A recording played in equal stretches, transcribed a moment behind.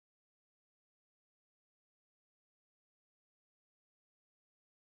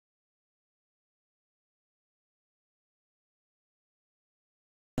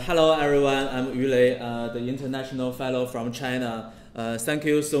Hello everyone, I'm Yu Lei, the international fellow from China. Thank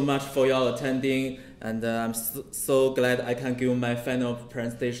you so much for your attending, and I'm so glad I can give my final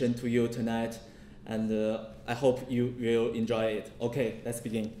presentation to you tonight, and I hope you will enjoy it. Okay, let's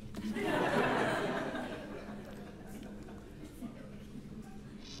begin.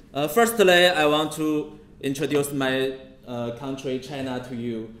 Firstly, I want to introduce my country, China, to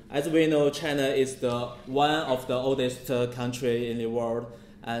you. As we know, China is one of the oldest country in the world,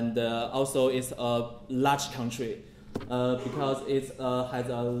 and also it's a large country because it has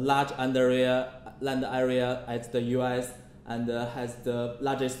a large land area as the US and has the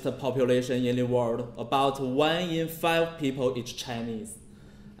largest population in the world. About 1 in 5 people is Chinese.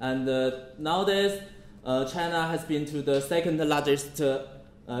 And nowadays, China has been to the second largest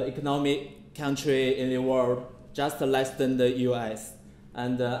economic country in the world, just less than the US.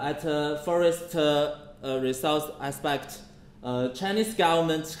 And at forest resource aspect, Chinese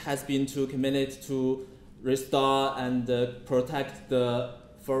government has been committed to restore and protect the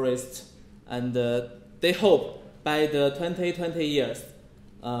forest, and they hope by the 2020 years,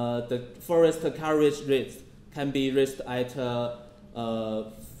 the forest coverage rate can be reached at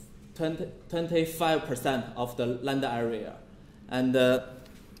 25% of the land area. And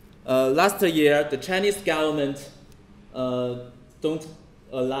last year, the Chinese government don't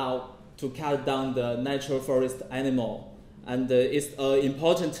allow to cut down the natural forest anymore. And it's an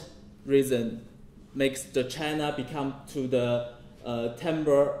important reason makes the China become to the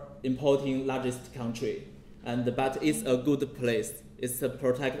timber importing largest country. But it's a good place. It's to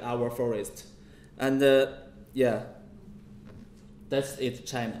protect our forest. And yeah, that's it,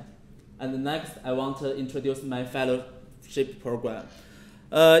 China. And next, I want to introduce my fellowship program.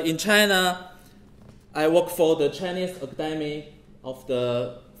 In China, I work for the Chinese Academy of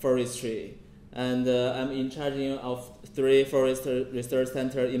the Forestry, and I'm in charge of 3 forest research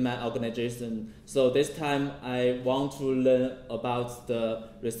centers in my organization. So this time I want to learn about the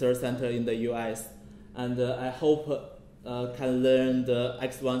research center in the US, and I hope can learn the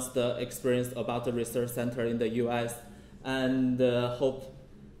advanced experience about the research center in the US, and hope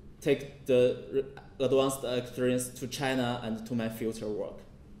take the advanced experience to China and to my future work.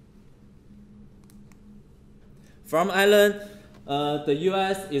 From Ireland, the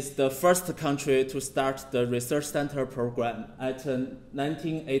US is the first country to start the research center program at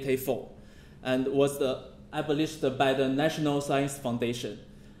 1984 and was established by the National Science Foundation.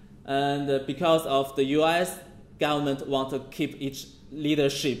 And because of the US government want to keep its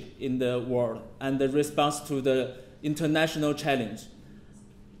leadership in the world and the response to the international challenge.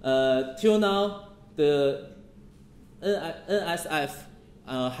 Till now, the NSF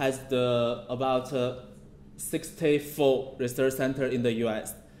has about 64 research centers in the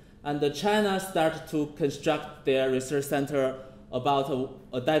US. And China started to construct their research center about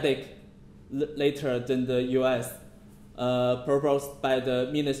a decade later than the US, proposed by the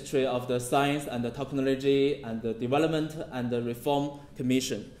Ministry of the Science and the Technology and the Development and the Reform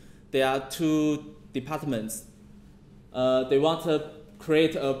Commission. There are 2 departments. They want to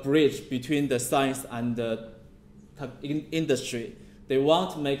create a bridge between the science and the industry. They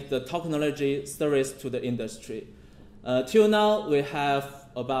want to make the technology service to the industry. Till now, we have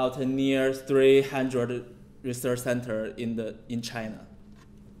about near 300 research centers in China.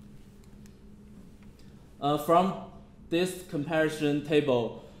 From this comparison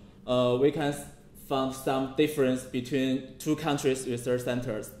table, we can find some difference between 2 countries' research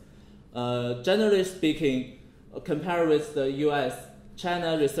centers. Generally speaking, compared with the US,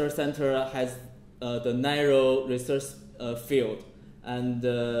 China Research Center has the narrow research field, and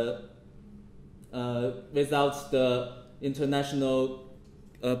without the international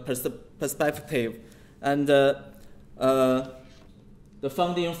perspective. And the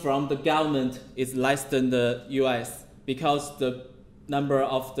funding from the government is less than the US because the number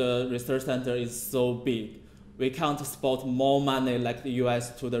of the research center is so big. We can't support more money like the US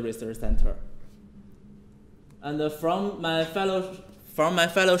to the research center. And from my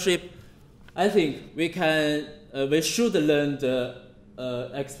fellowship, I think we should learn the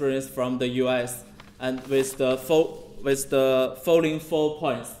experience from the US, and with the following 4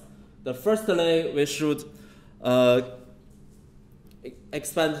 points. Firstly, we should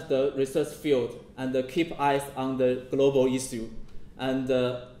expand the research field and keep eyes on the global issue, and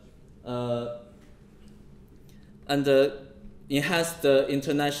enhance the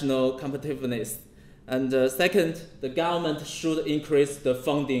international competitiveness. And second, the government should increase the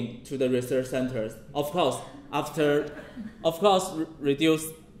funding to the research centers. Of course, after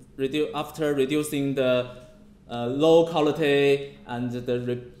reducing the low quality and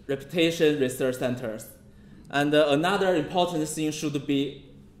the reputation research centers. And another important thing should be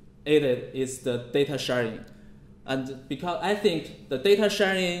added is the data sharing. And because I think the data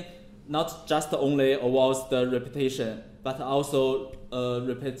sharing not just only avoids the repetition, but also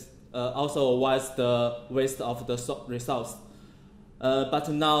also avoids the waste of the resource. But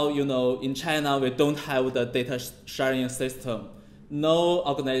now, in China, we don't have the data sharing system. No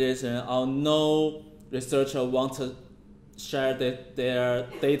organization or no researcher want to share their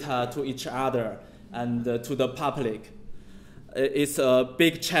data to each other and to the public. It's a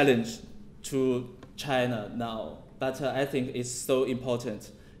big challenge to China now, but I think it's so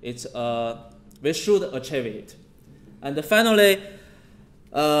important. We should achieve it. And finally,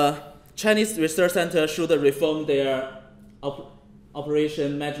 Chinese research center should reform their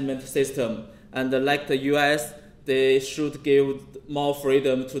operation management system. And like the US, they should give more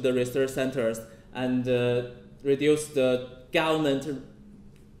freedom to the research centers and reduce the government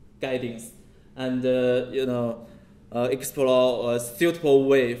guidance and explore a suitable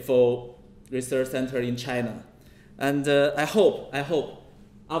way for research center in China. And I hope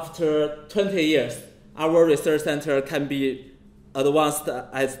after 20 years, our research center can be advanced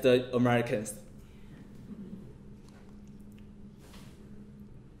as the Americans.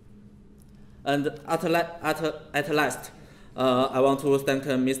 And at last, I want to thank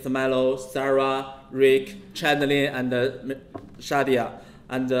Mr. Melo, Sarah, Rick, Chanlin, and Shadia,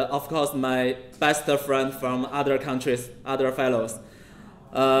 and of course my best friend from other countries, other fellows.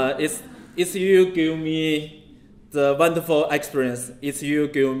 It's you give me the wonderful experience. It's you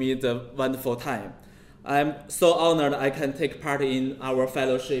give me the wonderful time. I'm so honored I can take part in our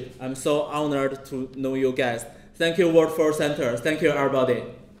fellowship. I'm so honored to know you guys. Thank you, World Forest Center. Thank you, everybody.